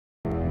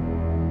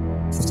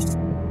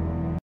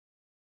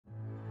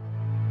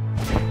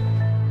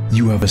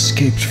You have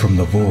escaped from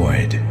the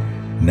void.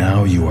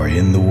 Now you are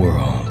in the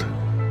world.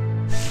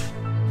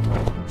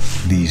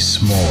 These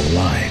small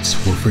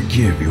lights will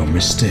forgive your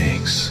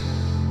mistakes.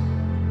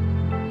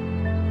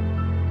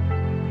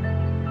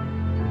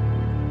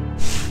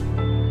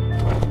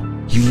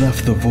 You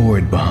left the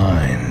void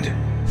behind,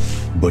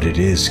 but it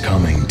is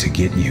coming to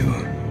get you.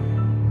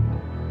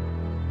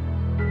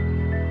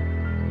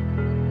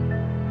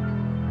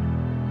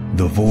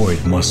 The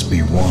void must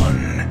be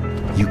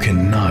won. You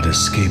cannot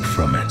escape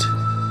from it.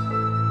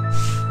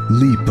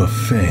 Leap of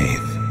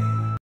faith.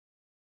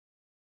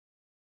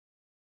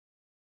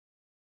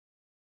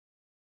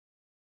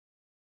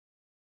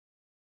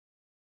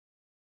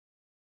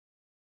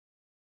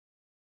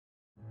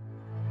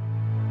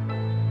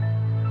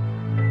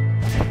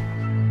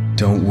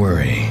 Don't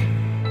worry,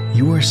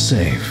 you are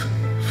safe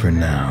for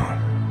now.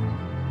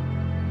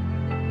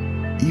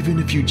 Even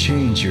if you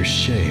change your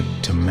shape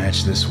to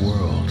match this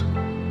world,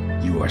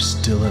 you are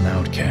still an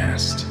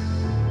outcast.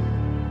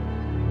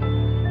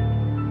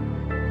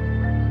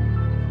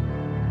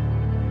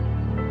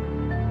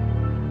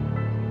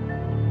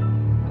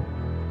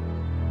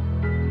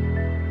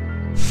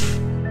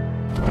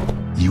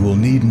 You will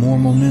need more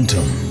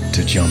momentum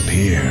to jump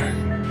here.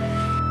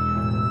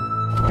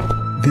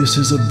 This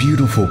is a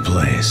beautiful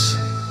place,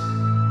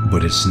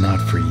 but it's not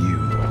for you.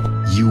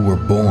 You were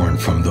born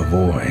from the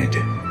void.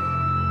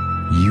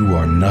 You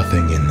are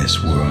nothing in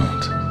this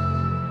world.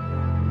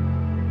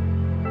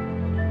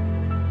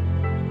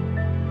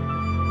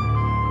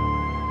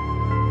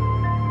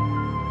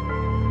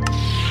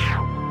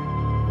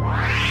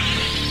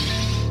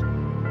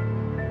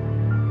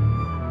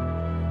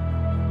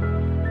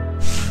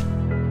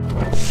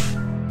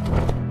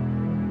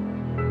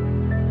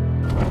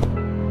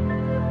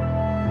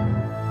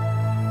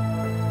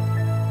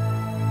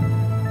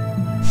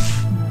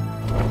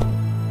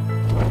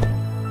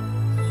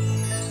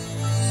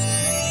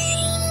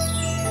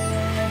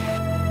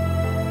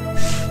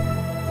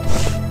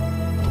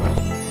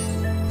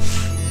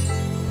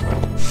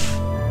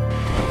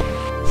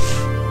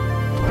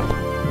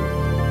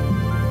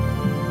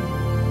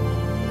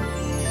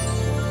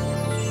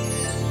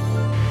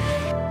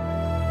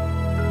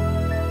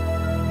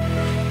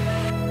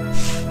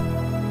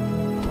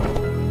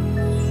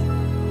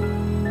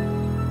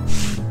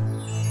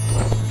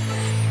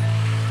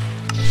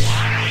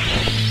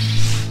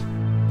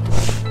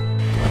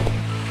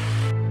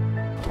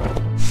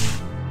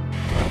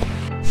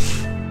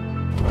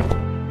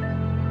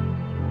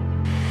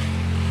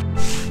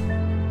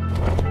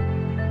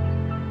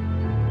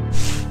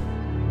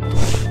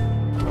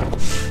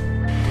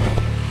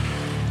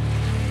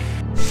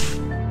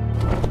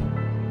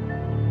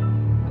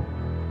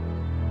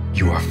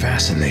 You are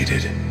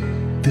fascinated.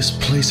 This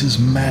place is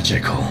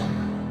magical.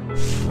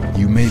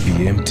 You may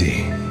be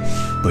empty,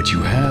 but you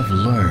have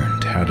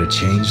learned how to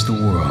change the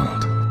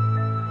world.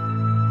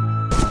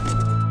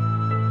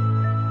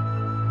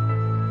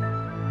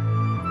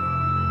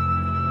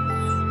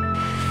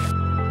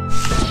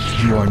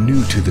 You are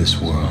new to this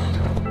world,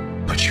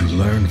 but you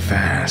learn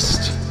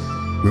fast.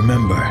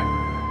 Remember,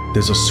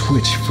 there's a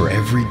switch for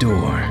every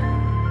door.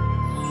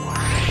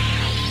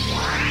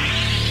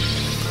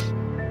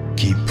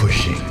 Keep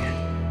pushing.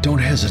 Don't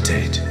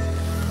hesitate.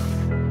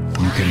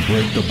 You can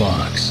break the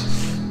box,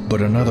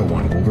 but another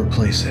one will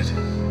replace it.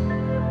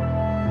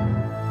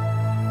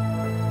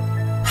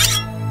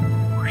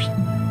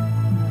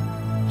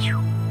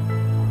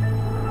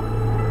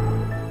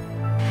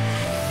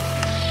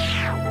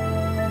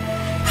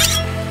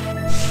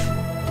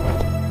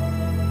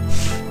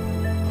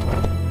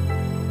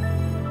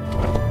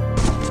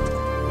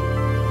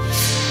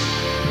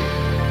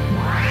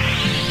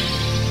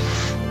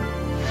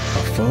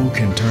 A foe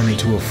can turn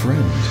into a friend.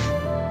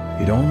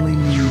 It only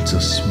needs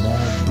a small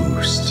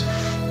boost.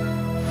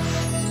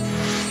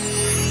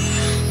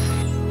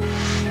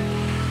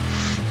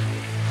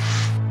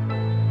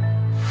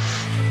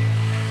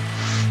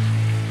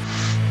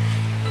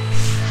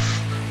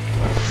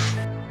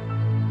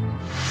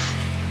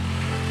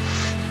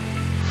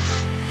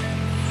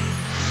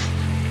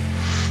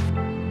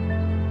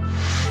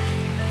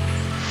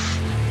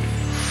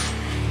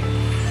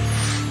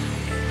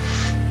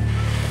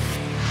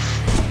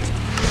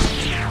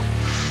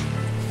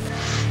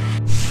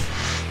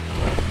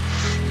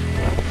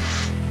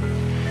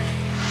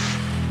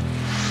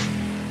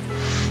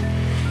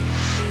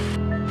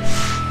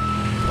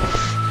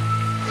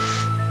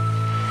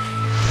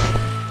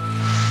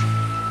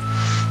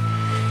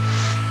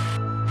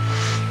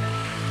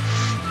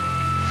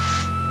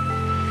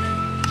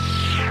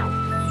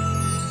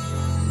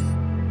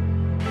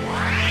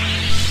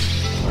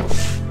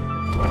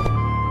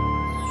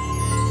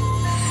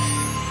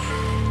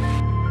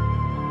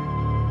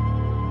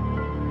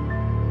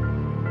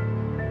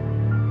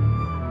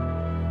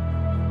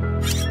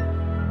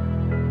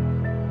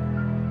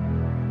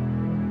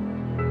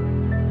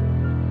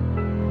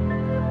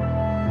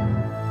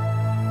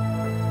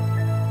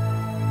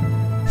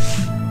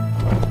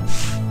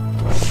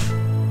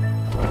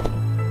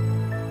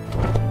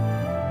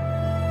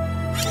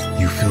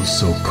 You feel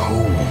so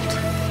cold.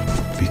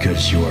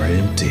 because you are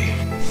empty.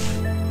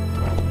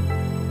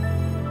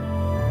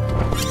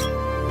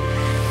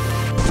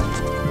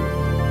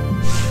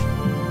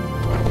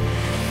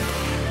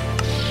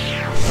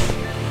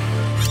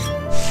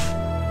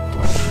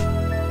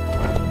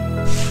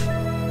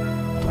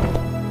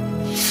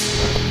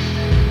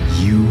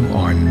 You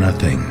are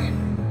nothing.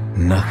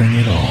 Nothing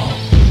at all.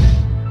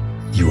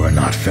 You are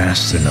not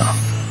fast enough.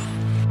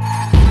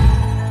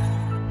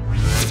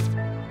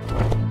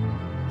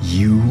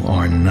 You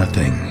are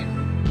nothing.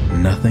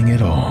 Nothing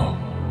at all.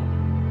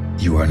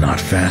 You are not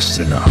fast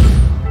enough.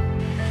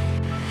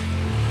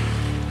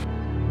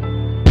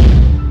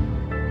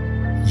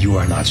 You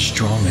are not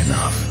strong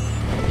enough.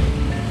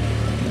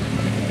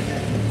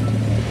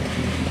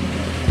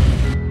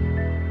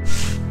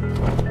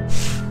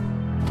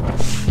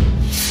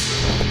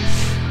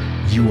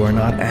 You are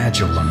not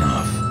agile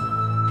enough.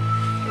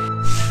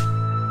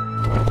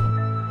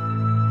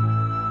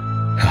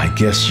 I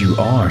guess you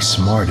are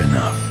smart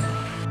enough.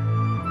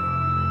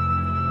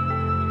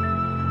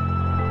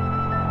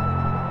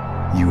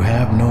 You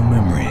have no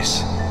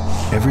memories.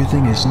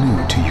 Everything is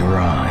new to your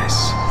eyes.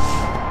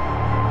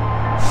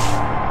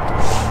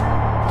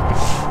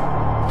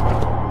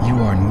 You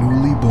are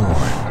newly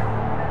born.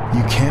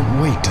 You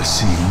can't wait to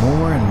see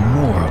more and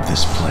more of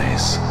this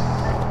place.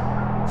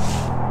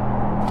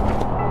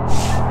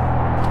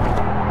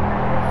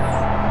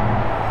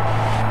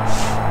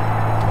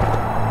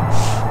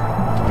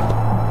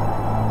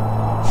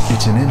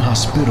 It's an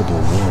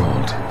inhospitable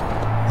world.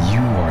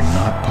 You are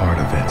not part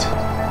of it.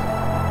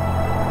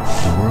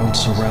 The world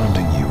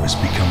surrounding you is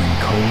becoming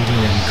colder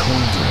and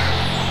colder.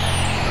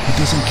 It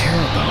doesn't care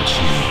about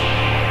you.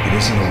 It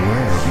isn't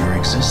aware of your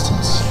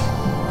existence.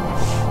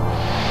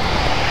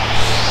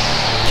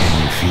 Can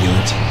you feel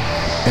it?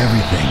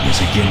 Everything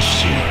is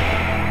against you.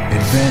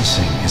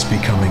 Advancing is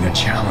becoming a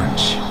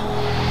challenge.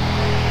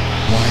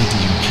 Why do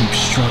you keep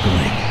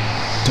struggling?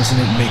 Doesn't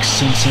it make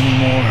sense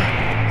anymore?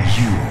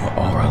 You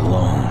are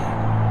alone.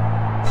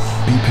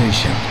 Be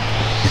patient.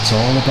 It's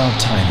all about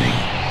timing.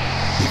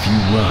 If you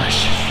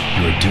rush,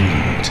 you're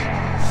doomed.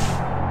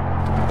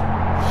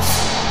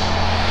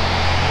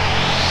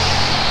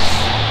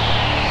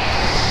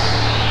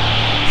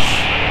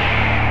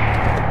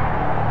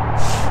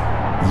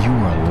 You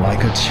are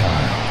like a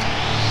child.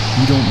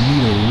 You don't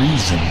need a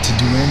reason to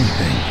do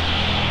anything.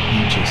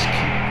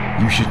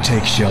 You should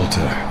take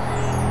shelter.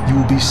 You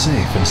will be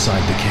safe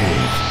inside the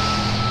cave.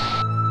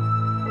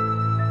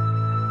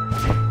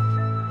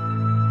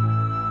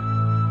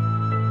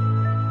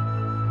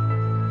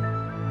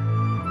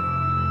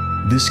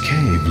 This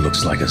cave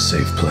looks like a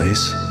safe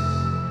place.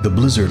 The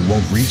blizzard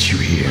won't reach you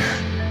here.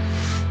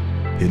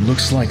 It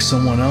looks like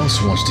someone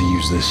else wants to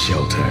use this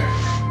shelter.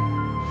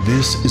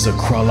 This is a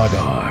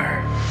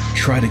Kralagar.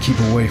 Try to keep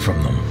away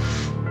from them.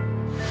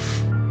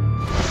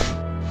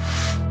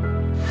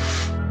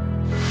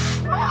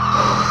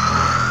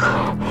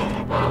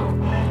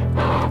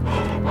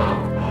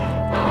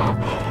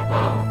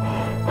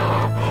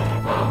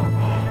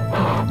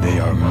 They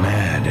are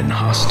mad and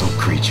hostile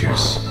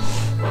creatures.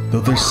 Though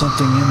there's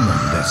something in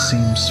them that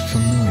seems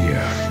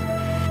familiar.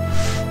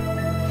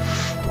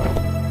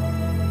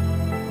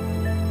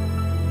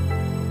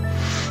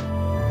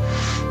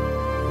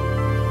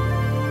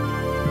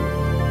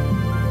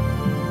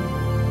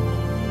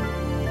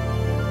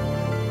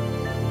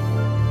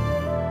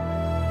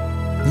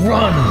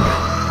 Run!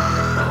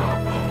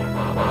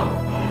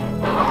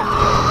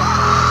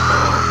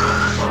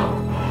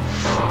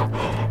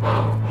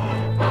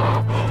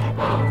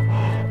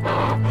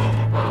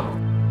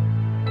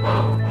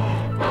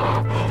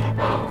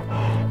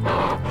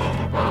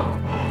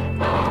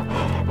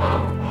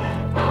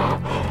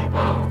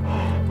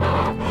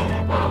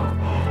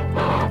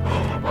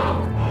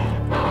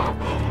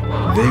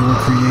 They were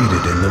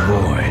created in the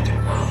void,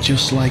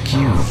 just like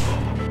you.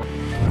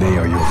 They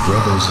are your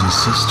brothers and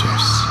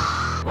sisters.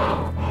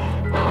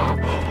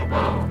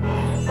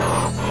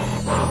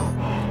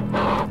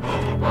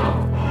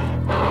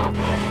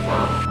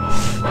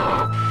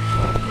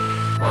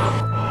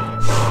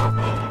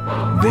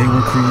 They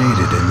were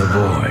created in the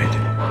void,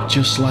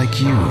 just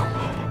like you.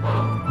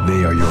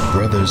 They are your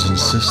brothers and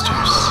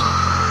sisters.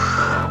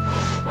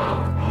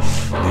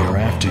 They are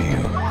after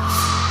you.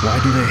 Why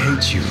do they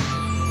hate you?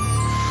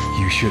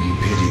 You shouldn't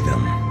pity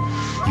them.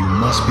 You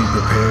must be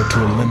prepared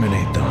to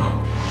eliminate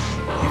them,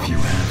 if you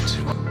have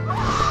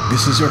to.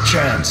 This is your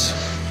chance.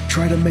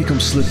 Try to make them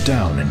slip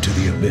down into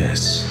the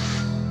abyss.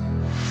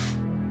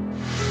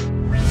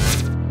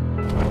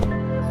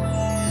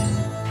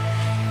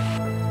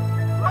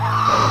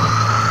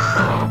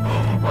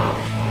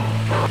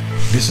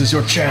 This is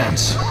your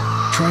chance.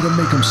 Try to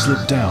make them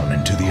slip down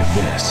into the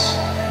abyss.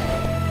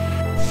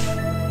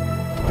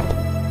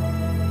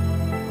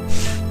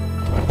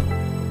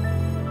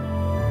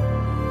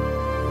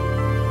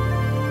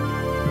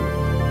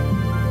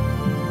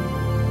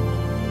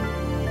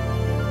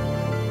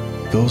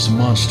 Those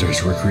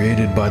monsters were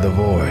created by the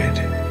void.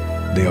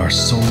 They are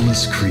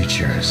soulless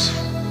creatures.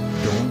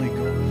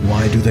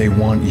 Why do they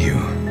want you?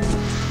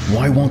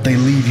 Why won't they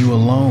leave you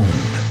alone?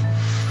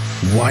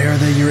 Why are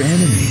they your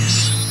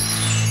enemies?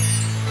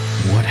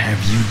 What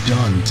have you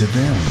done to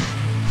them?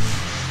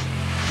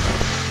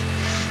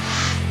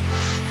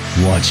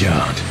 Watch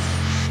out.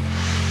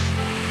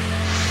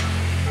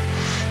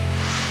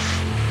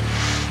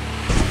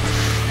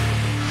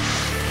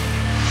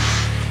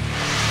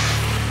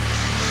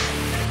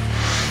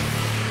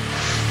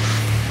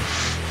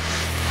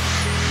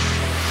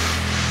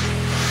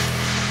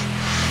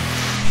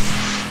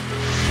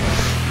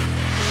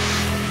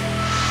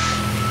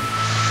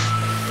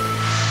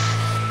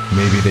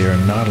 Maybe they are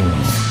not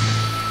alone.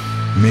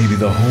 Maybe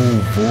the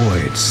whole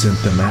void sent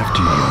them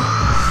after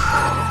you.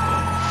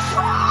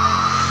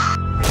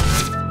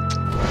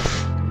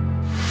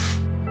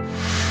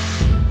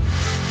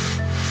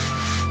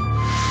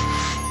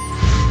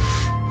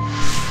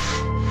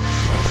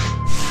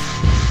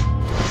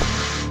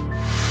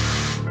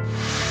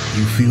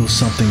 You feel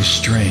something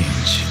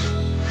strange.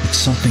 It's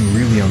something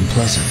really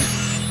unpleasant.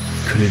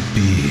 Could it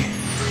be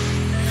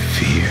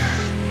fear?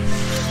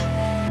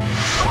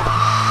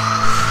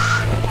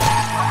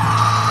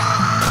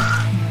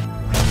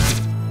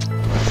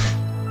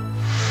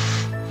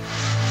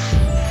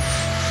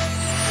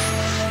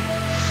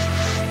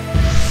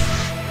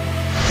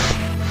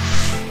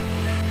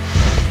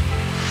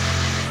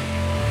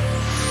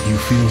 You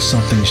feel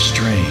something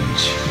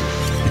strange.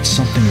 It's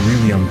something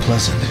really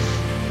unpleasant.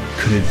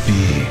 Could it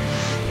be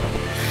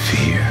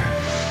fear?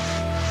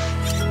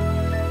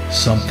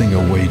 Something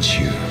awaits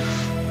you.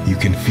 You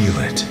can feel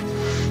it.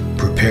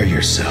 Prepare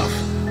yourself.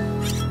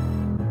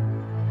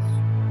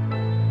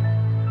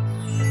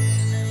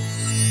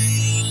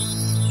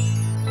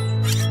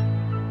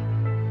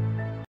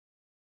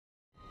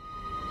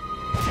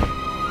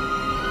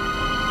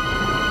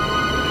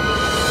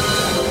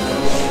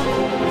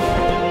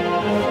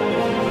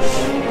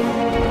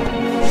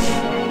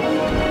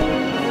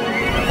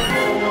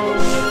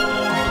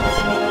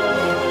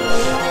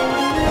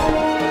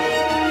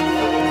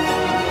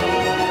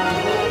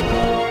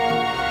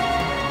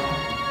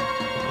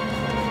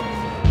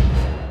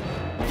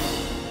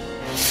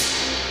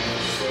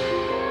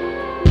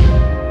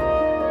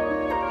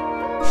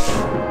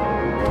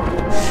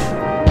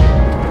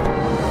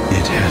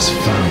 Has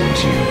found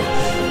you.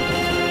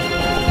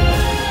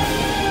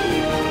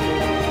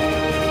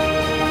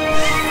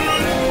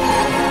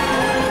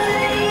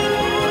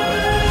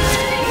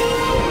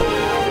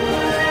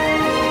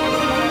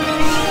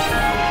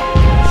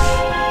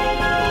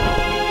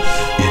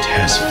 It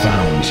has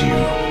found you.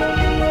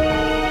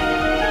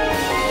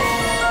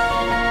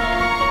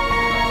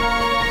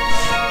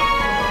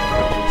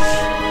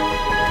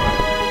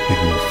 It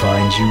will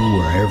find you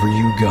wherever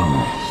you go.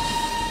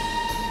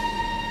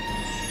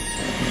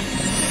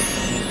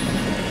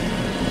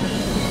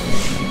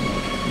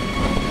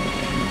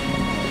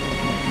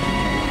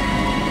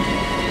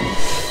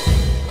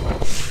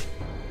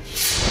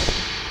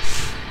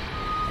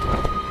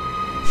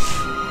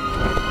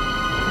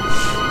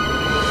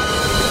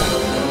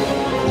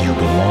 You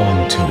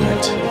belong to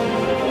it.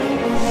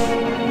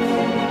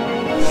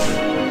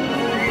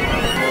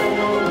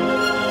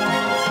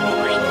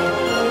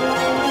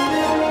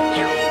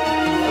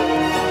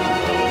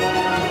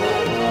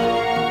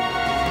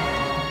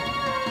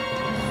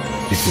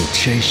 It will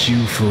chase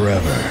you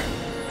forever.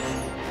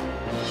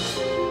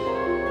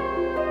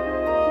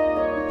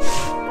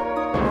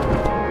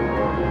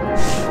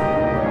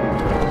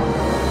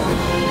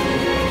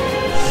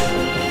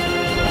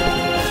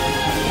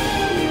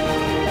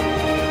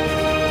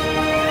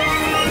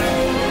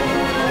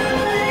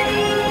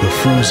 The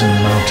frozen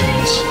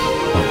mountains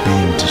are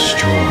being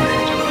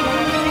destroyed.